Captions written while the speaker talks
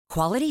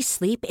Quality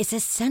sleep is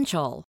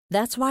essential.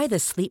 That's why the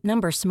Sleep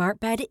Number Smart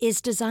Bed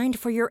is designed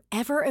for your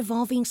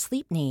ever-evolving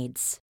sleep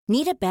needs.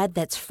 Need a bed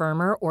that's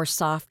firmer or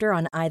softer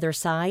on either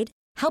side?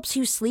 Helps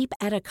you sleep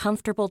at a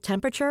comfortable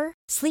temperature?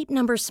 Sleep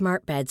Number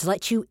Smart Beds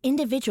let you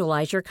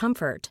individualize your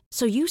comfort,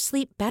 so you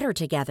sleep better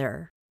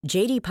together.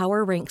 J.D.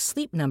 Power ranks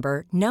Sleep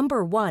Number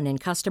number 1 in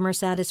customer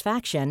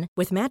satisfaction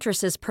with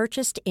mattresses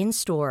purchased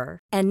in-store.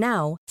 And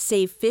now,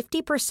 save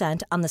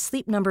 50% on the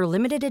Sleep Number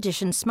Limited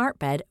Edition Smart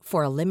Bed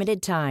for a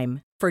limited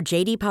time. For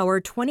J.D. Power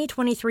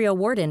 2023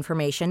 award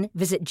information,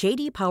 visit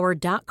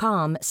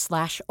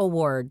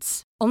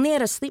jdpower.com/awards. Only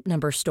at a Sleep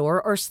Number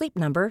store or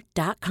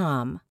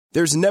sleepnumber.com.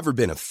 There's never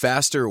been a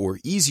faster or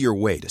easier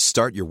way to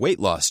start your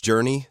weight loss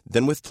journey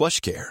than with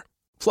PlushCare.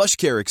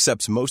 PlushCare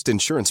accepts most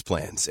insurance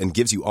plans and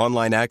gives you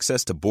online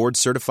access to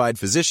board-certified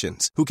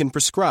physicians who can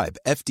prescribe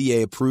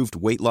FDA-approved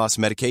weight loss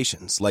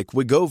medications like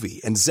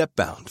Wegovy and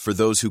Zepbound for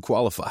those who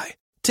qualify.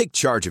 Take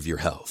charge of your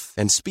health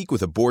and speak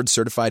with a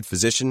board-certified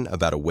physician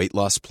about a weight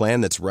loss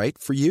plan that's right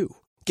for you.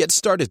 Get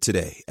started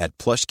today at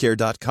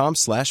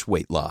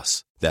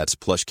plushcare.com/weight-loss. That's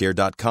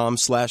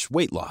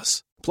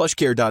plushcare.com/weight-loss.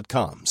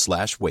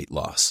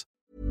 plushcare.com/weight-loss.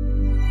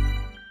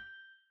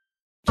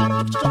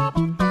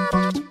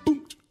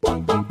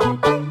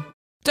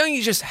 Don't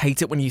you just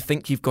hate it when you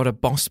think you've got a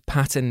boss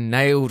pattern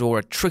nailed or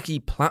a tricky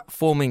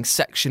platforming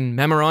section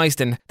memorized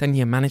and then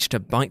you manage to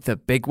bite the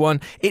big one?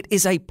 It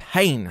is a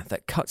pain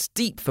that cuts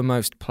deep for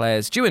most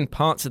players, due in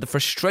part to the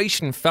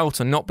frustration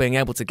felt on not being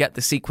able to get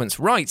the sequence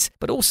right,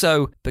 but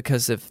also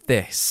because of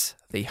this.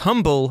 The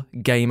humble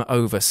game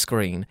over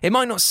screen. It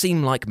might not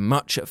seem like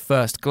much at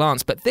first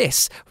glance, but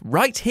this,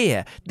 right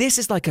here, this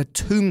is like a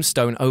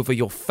tombstone over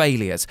your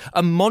failures,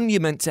 a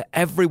monument to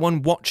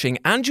everyone watching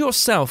and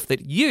yourself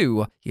that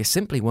you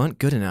simply weren't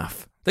good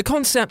enough. The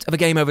concept of a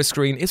game over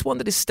screen is one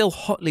that is still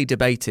hotly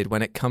debated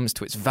when it comes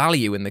to its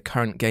value in the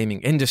current gaming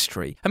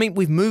industry. I mean,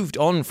 we've moved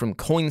on from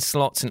coin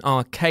slots and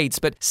arcades,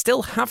 but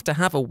still have to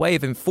have a way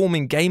of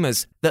informing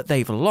gamers that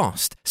they've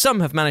lost. Some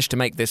have managed to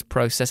make this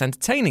process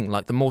entertaining,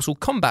 like the Mortal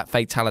Kombat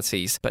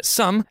fatalities, but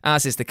some,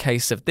 as is the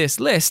case of this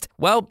list,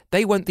 well,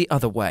 they went the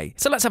other way.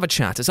 So let's have a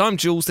chat. As I'm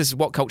Jules, this is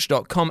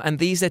WhatCulture.com, and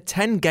these are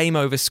 10 game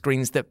over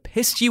screens that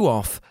pissed you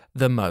off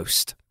the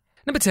most.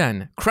 Number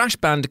 10, Crash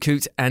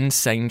Bandicoot N.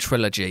 Sane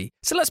Trilogy.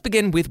 So let's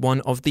begin with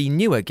one of the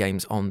newer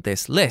games on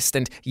this list.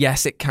 And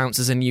yes, it counts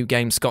as a new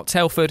game, Scott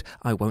Telford.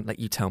 I won't let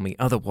you tell me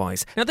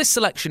otherwise. Now, this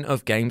selection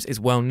of games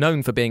is well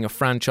known for being a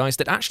franchise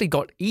that actually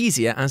got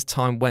easier as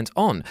time went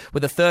on,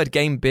 with the third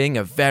game being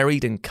a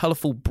varied and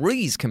colourful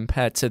breeze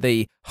compared to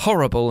the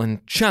horrible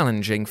and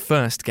challenging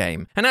first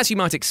game. And as you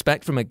might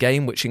expect from a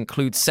game which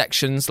includes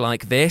sections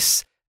like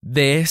this,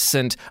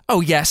 and,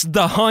 oh yes,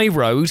 the high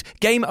road,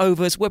 game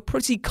overs were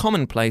pretty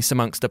commonplace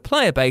amongst the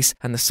player base,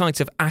 and the sight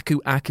of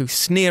Aku Aku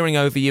sneering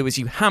over you as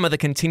you hammer the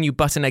continue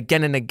button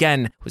again and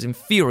again was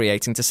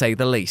infuriating to say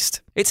the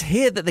least. It's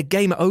here that the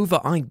game over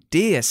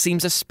idea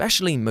seems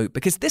especially moot,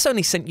 because this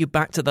only sent you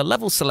back to the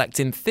level select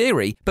in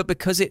theory, but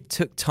because it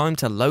took time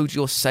to load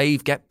your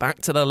save, get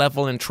back to the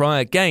level and try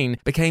again,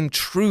 became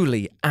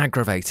truly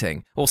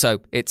aggravating.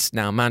 Also, it's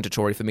now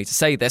mandatory for me to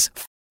say this,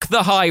 f***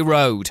 the high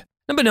road.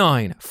 Number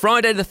 9,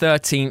 Friday the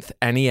 13th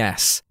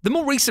NES. The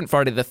more recent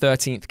Friday the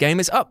 13th game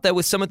is up there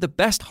with some of the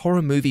best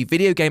horror movie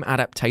video game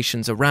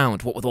adaptations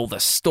around, what with all the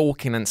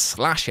stalking and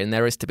slashing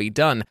there is to be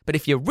done. But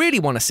if you really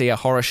want to see a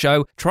horror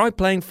show, try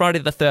playing Friday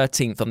the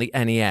 13th on the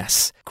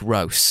NES.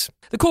 Gross.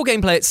 The core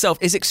gameplay itself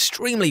is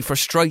extremely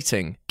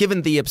frustrating,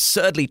 given the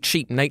absurdly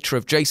cheap nature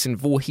of Jason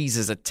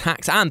Voorhees'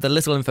 attacks and the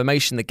little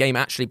information the game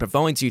actually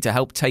provides you to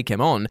help take him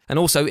on. And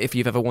also, if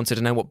you've ever wanted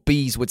to know what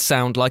bees would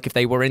sound like if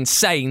they were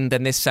insane,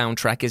 then this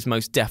soundtrack is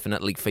most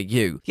definitely for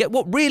you. Yet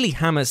what really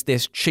hammers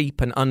this cheap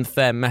and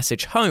unfair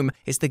message home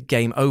is the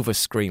game over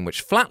screen,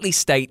 which flatly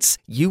states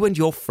you and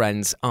your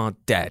friends are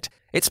dead.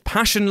 It's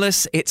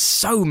passionless, it's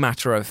so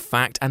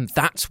matter-of-fact, and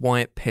that's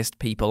why it pissed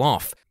people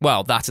off.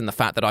 Well, that and the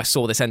fact that I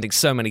saw this ending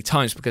so many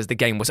times because the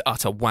game was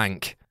utter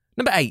wank.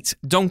 Number 8,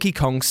 Donkey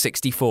Kong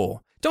 64.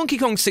 Donkey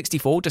Kong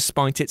 64,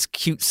 despite its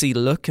cutesy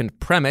look and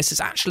premise, is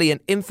actually an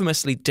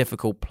infamously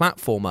difficult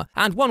platformer,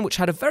 and one which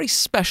had a very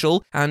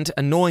special and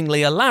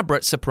annoyingly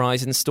elaborate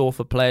surprise in store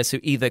for players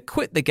who either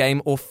quit the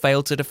game or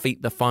failed to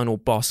defeat the final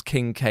boss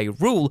King K.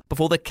 Rool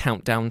before the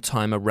countdown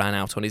timer ran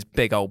out on his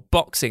big old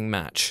boxing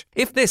match.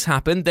 If this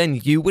happened,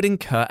 then you would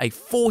incur a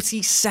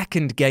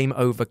 40-second game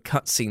over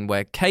cutscene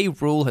where K.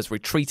 Rool has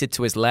retreated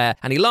to his lair,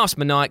 and he laughs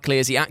maniacally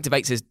as he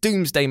activates his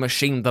doomsday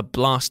machine, the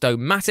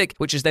Blastomatic,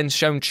 which is then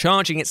shown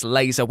charging its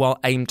laser while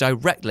aimed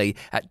directly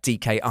at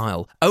DK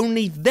Isle.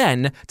 Only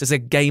then does a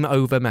game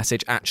over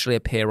message actually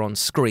appear on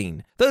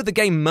screen. Though the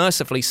game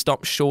mercifully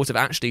stops short of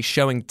actually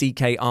showing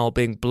DK Isle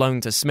being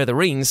blown to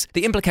smithereens,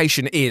 the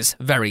implication is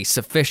very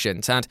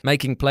sufficient, and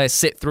making players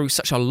sit through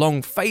such a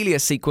long failure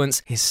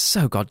sequence is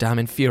so goddamn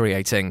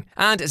infuriating.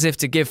 And as if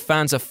to give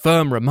fans a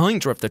firm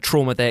reminder of the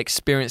trauma they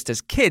experienced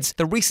as kids,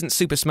 the recent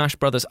Super Smash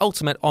Bros.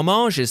 Ultimate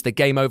homages the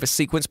game over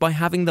sequence by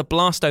having the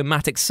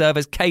Blastomatic serve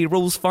as K.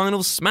 Rool's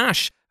final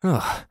smash.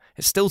 Ugh,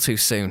 it's still too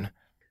soon.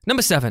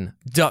 Number 7,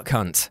 Duck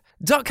Hunt.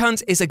 Duck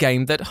Hunt is a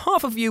game that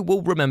half of you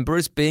will remember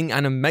as being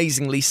an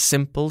amazingly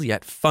simple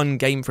yet fun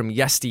game from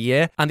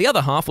yesteryear, and the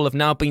other half will have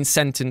now been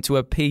sent into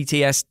a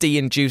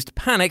PTSD-induced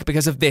panic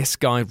because of this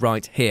guy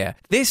right here.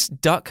 This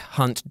Duck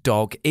Hunt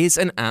dog is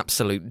an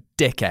absolute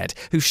dickhead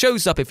who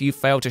shows up if you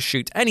fail to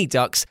shoot any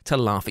ducks to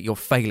laugh at your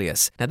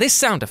failures. Now, this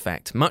sound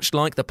effect, much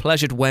like the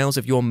pleasured wails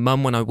of your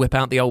mum when I whip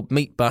out the old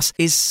meat bus,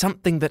 is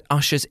something that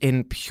ushers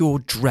in pure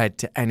dread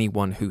to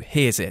anyone who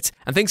hears it.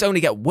 And things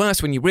only get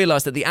worse when you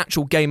realise that the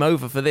actual game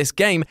over for this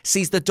game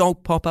sees the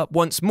dog pop up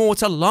once more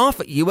to laugh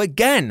at you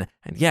again.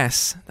 And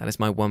yes, that is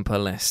my one per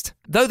list.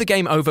 Though the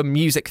game over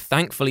music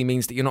thankfully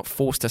means that you're not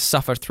forced to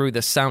suffer through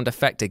the sound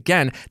effect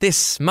again, this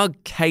smug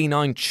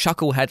canine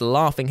chucklehead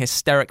laughing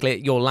hysterically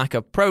at your lack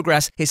of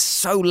progress is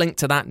so linked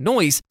to that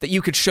noise that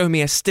you could show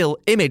me a still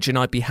image and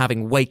I'd be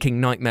having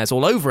waking nightmares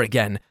all over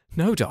again.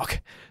 No, dog.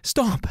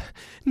 Stop.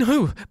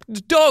 No.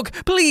 Dog,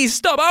 please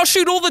stop. I'll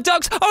shoot all the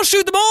ducks. I'll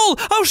shoot them all.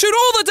 I'll shoot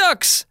all the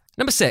ducks.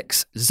 Number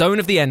 6, Zone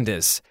of the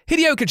Enders.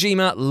 Hideo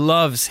Kojima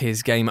loves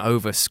his game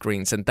over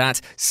screens, and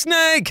that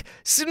snake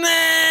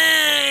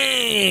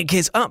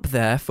is up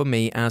there for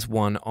me as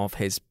one of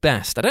his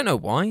best. I don't know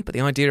why, but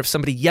the idea of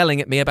somebody yelling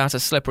at me about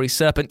a slippery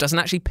serpent doesn't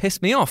actually piss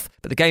me off.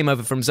 But the game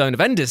over from Zone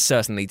of Enders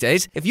certainly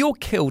did. If you're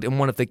killed in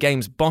one of the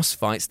game's boss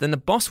fights, then the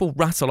boss will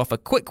rattle off a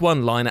quick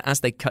one-liner as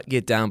they cut you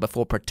down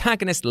before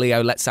protagonist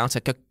Leo lets out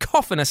a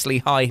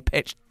cacophonously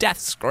high-pitched death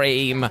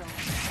scream.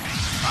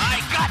 I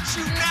got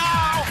you now!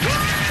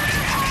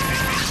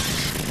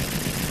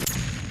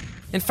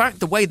 In fact,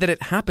 the way that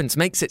it happens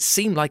makes it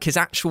seem like his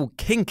actual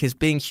kink is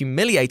being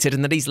humiliated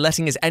and that he's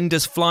letting his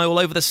enders fly all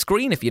over the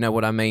screen, if you know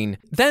what I mean.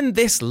 Then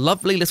this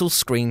lovely little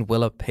screen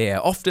will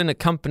appear, often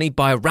accompanied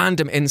by a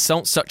random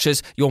insult such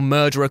as your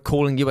murderer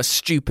calling you a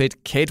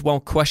stupid kid while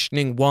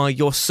questioning why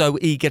you're so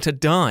eager to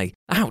die.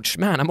 Ouch,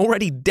 man, I'm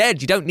already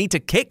dead. You don't need to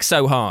kick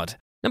so hard.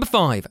 Number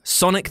 5,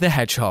 Sonic the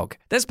Hedgehog.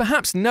 There's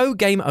perhaps no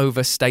game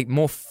over state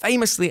more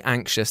famously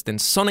anxious than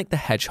Sonic the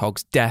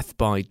Hedgehog's death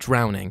by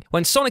drowning.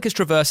 When Sonic is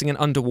traversing an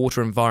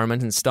underwater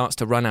environment and starts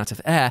to run out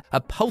of air, a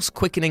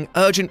pulse-quickening,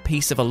 urgent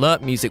piece of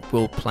alert music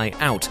will play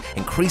out,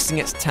 increasing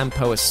its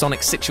tempo as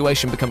Sonic's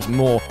situation becomes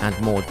more and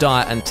more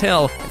dire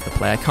until, if the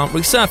player can't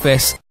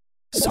resurface,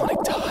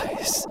 Sonic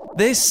dies.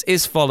 This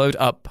is followed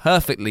up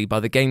perfectly by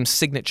the game's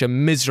signature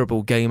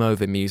miserable game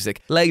over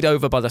music, laid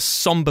over by the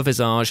somber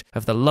visage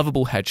of the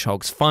lovable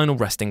hedgehog's final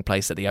resting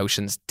place at the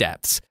ocean's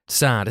depths.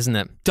 Sad, isn't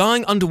it?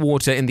 Dying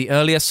underwater in the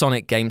earlier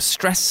Sonic games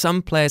stressed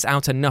some players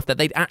out enough that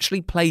they'd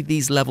actually play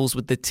these levels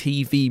with the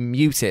TV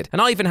muted.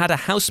 And I even had a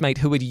housemate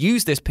who would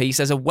use this piece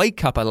as a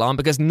wake-up alarm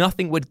because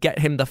nothing would get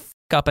him the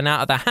up and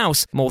out of the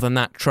house more than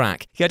that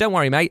track. Yeah, don't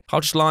worry, mate.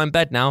 I'll just lie in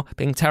bed now,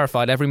 being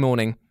terrified every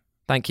morning.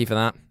 Thank you for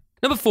that.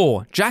 Number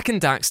 4, Jak and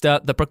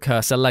Daxter, The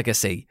Precursor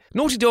Legacy.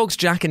 Naughty Dog's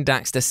Jak and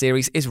Daxter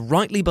series is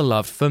rightly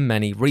beloved for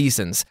many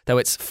reasons, though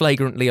its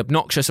flagrantly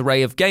obnoxious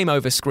array of game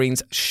over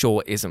screens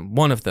sure isn't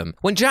one of them.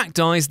 When Jak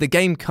dies, the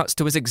game cuts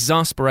to his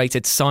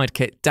exasperated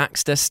sidekick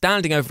Daxter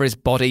standing over his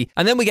body,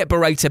 and then we get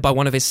berated by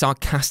one of his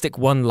sarcastic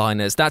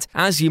one-liners that,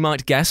 as you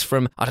might guess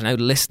from,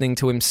 listening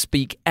to him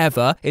speak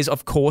ever, is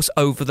of course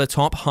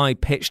over-the-top,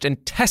 high-pitched,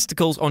 and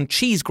testicles on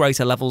cheese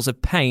grater levels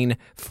of pain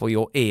for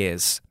your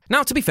ears.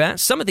 Now, to be fair,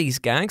 some of these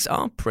gags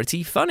are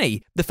pretty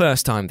funny. The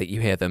first time that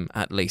you hear them,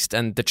 at least,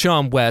 and the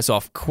charm wears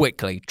off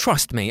quickly.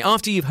 Trust me,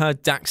 after you've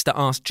heard Daxter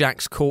ask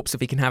Jak's corpse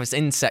if he can have his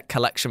insect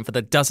collection for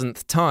the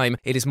dozenth time,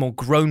 it is more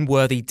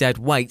groan-worthy dead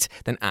weight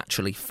than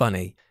actually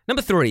funny.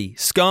 Number 3,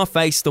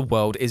 Scarface, The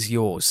World Is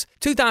Yours.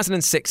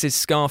 2006's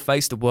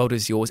Scarface, The World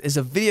Is Yours is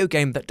a video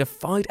game that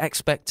defied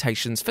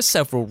expectations for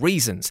several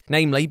reasons,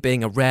 namely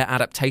being a rare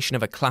adaptation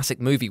of a classic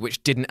movie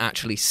which didn't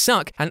actually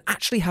suck, and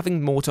actually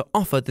having more to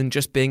offer than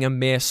just being a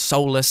mere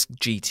soulless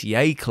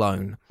GTA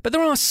clone. But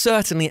there are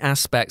certainly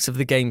aspects of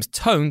the game's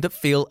tone that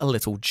feel a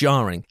little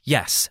jarring.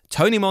 Yes,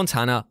 Tony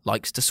Montana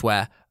likes to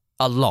swear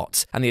a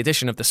lot, and the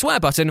addition of the swear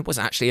button was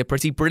actually a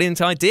pretty brilliant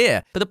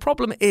idea. But the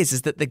problem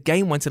is that the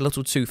game went a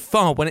little too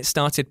far when it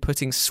started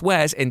putting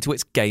swears into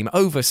its game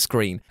over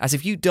screen. As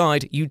if you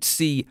died, you'd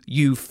see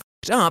 "you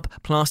up"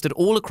 plastered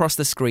all across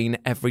the screen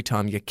every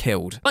time you're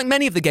killed. Like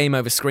many of the game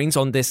over screens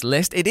on this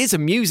list, it is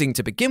amusing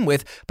to begin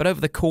with, but over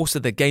the course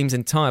of the game's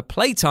entire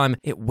playtime,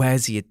 it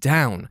wears you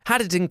down. Had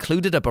it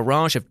included a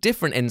barrage of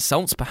different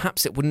insults,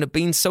 perhaps it wouldn't have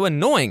been so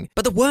annoying.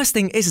 But the worst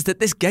thing is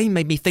that this game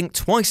made me think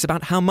twice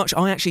about how much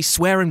I actually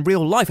swear in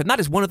real life, and that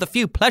is one of the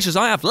few pleasures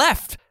I have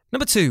left.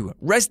 Number 2,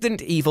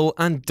 Resident Evil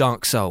and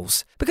Dark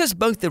Souls. Because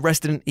both the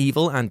Resident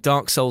Evil and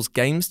Dark Souls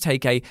games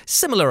take a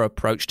similar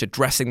approach to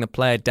dressing the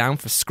player down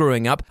for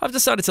screwing up, I've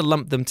decided to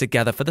lump them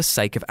together for the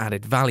sake of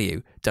added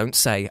value. don't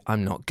say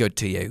I'm not good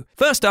to you.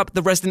 First up,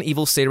 the Resident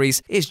Evil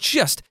series is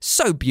just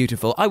so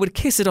beautiful. I would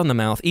kiss it on the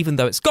mouth even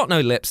though it's got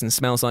no lips and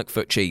smells like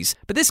foot cheese.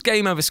 But this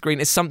game over screen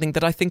is something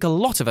that I think a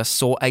lot of us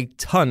saw a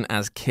ton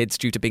as kids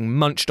due to being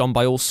munched on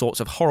by all sorts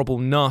of horrible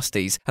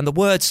nasties, and the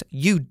words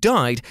 "you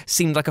died"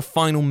 seemed like a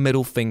final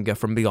middle finger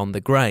from beyond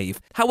the grave.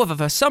 However,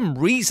 for some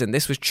reason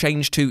this was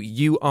changed to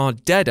 "you are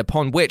dead,"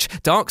 upon which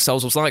Dark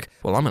Souls was like,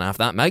 well, I'm gonna have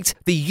that, mate.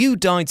 The "you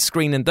died"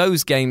 screen in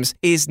those games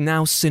is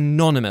now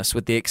synonymous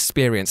with the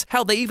experience.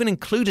 Hell, they even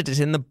included it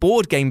in the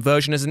board game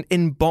version as an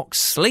in-box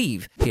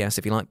sleeve. P.S.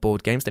 If you like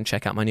board games, then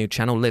check out my new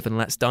channel, Live and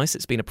Let's Dice.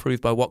 It's been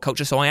approved by What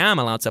Culture, so I am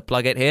allowed to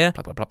plug it here.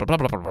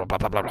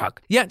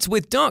 Yet,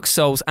 with Dark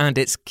Souls and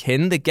its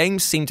kin, the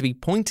games seem to be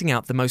pointing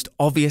out the most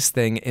obvious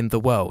thing in the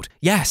world.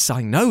 Yes,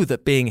 I know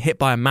that being hit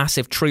by a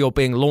massive tree or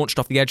being launched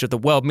off the edge of the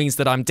world means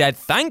that I'm dead.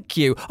 Thank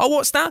you. Oh,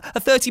 what's that?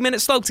 A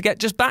 30-minute slog to get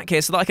just back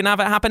here so that I can have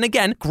it happen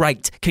again?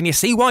 Great. Can you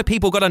see why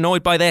people got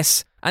annoyed by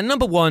this? And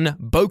number 1,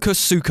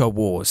 Bokosuka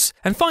Wars.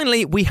 And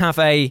finally, we have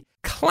a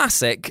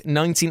classic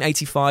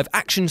 1985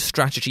 action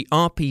strategy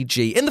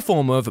RPG in the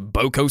form of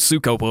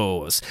Bokosuka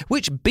Wars,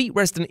 which beat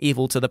Resident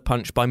Evil to the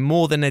punch by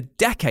more than a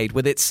decade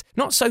with its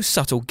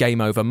not-so-subtle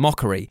game-over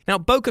mockery. Now,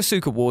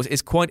 Bokosuka Wars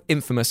is quite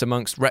infamous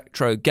amongst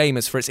retro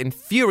gamers for its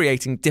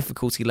infuriating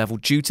difficulty level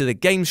due to the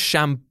game's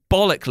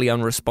shambolically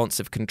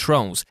unresponsive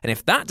controls. And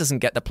if that doesn't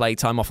get the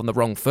playtime off on the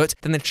wrong foot,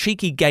 then the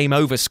cheeky game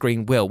over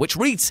screen will, which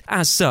reads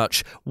as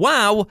such: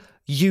 wow,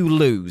 you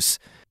lose.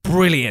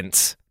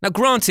 Brilliant. Now,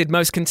 granted,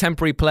 most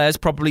contemporary players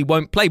probably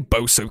won't play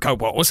Bokosuka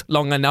Wars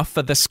long enough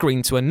for the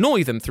screen to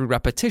annoy them through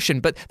repetition,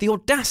 but the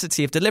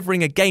audacity of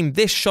delivering a game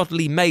this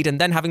shoddily made and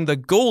then having the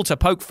gall to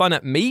poke fun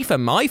at me for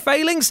my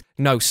failings?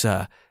 No,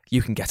 sir.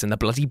 You can get in the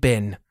bloody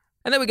bin.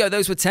 And there we go,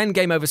 those were 10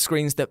 game over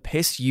screens that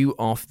piss you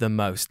off the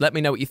most. Let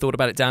me know what you thought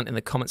about it down in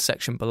the comments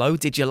section below.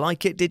 Did you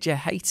like it? Did you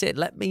hate it?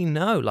 Let me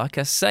know, like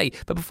I say.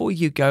 But before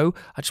you go,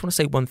 I just want to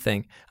say one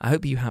thing. I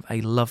hope you have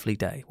a lovely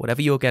day.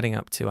 Whatever you're getting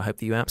up to, I hope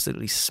that you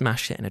absolutely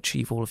smash it and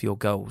achieve all of your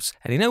goals.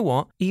 And you know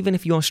what? Even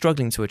if you're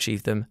struggling to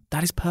achieve them,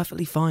 that is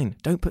perfectly fine.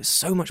 Don't put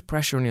so much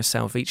pressure on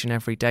yourself each and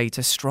every day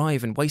to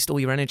strive and waste all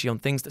your energy on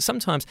things that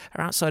sometimes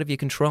are outside of your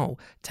control.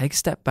 Take a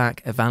step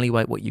back,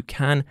 evaluate what you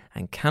can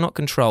and cannot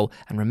control,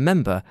 and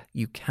remember,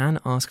 you can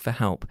ask for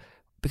help,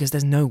 because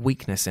there's no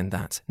weakness in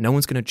that. No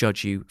one's going to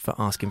judge you for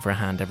asking for a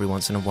hand every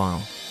once in a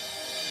while.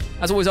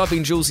 As always, I've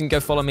been Jules. You can go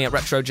follow me at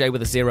RetroJ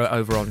with a 0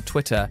 over on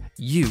Twitter.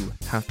 You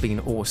have been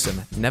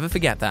awesome. Never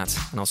forget that,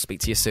 and I'll speak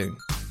to you soon.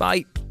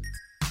 Bye.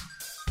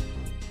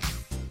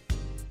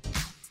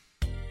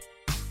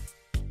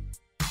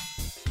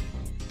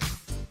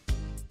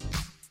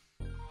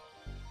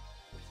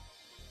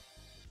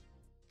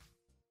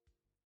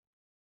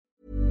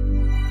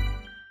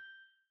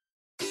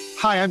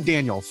 Hi, I'm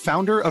Daniel,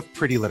 founder of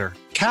Pretty Litter.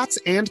 Cats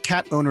and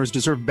cat owners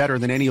deserve better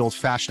than any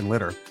old-fashioned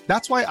litter.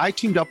 That's why I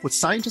teamed up with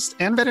scientists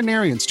and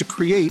veterinarians to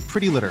create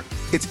Pretty Litter.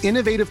 Its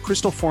innovative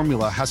crystal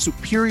formula has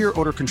superior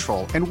odor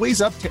control and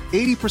weighs up to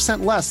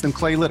 80% less than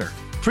clay litter.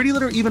 Pretty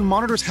Litter even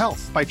monitors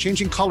health by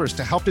changing colors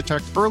to help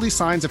detect early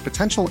signs of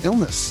potential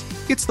illness.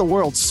 It's the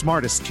world's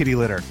smartest kitty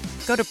litter.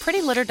 Go to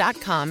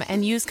prettylitter.com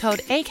and use code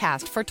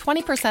ACAST for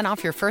 20%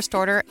 off your first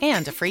order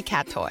and a free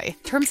cat toy.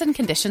 Terms and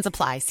conditions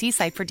apply. See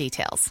site for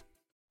details.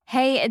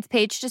 Hey, it's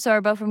Paige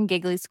DeSorbo from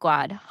Giggly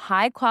Squad.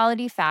 High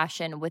quality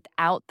fashion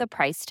without the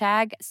price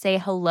tag. Say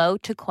hello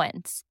to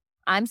Quince.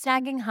 I'm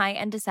snagging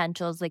high-end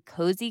essentials like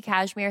cozy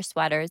cashmere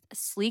sweaters,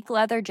 sleek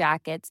leather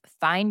jackets,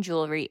 fine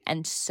jewelry,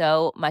 and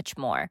so much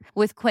more.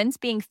 With Quince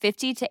being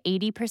 50 to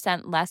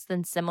 80% less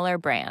than similar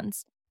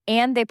brands.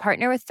 And they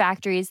partner with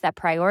factories that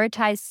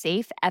prioritize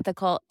safe,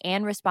 ethical,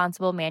 and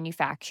responsible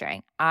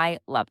manufacturing. I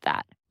love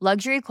that.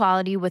 Luxury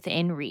quality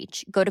within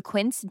reach. Go to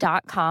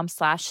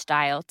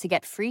quince.com/style to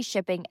get free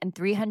shipping and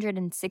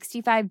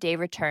 365-day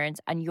returns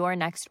on your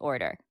next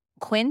order.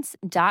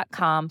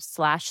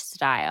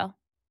 Quince.com/style.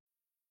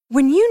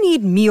 When you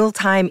need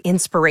mealtime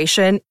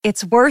inspiration,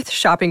 it's worth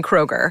shopping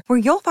Kroger, where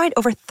you'll find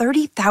over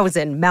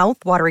 30,000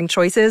 mouth-watering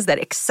choices that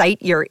excite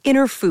your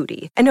inner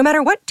foodie. And no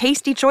matter what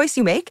tasty choice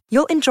you make,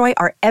 you'll enjoy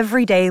our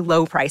everyday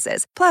low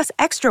prices, plus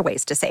extra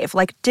ways to save,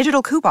 like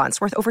digital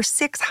coupons worth over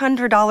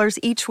 $600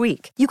 each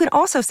week. You can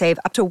also save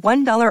up to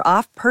 $1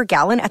 off per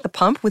gallon at the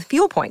pump with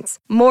fuel points.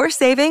 More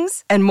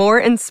savings and more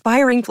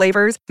inspiring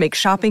flavors make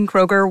shopping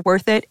Kroger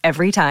worth it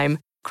every time.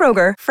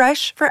 Kroger,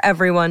 fresh for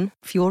everyone.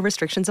 Fuel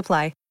restrictions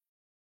apply.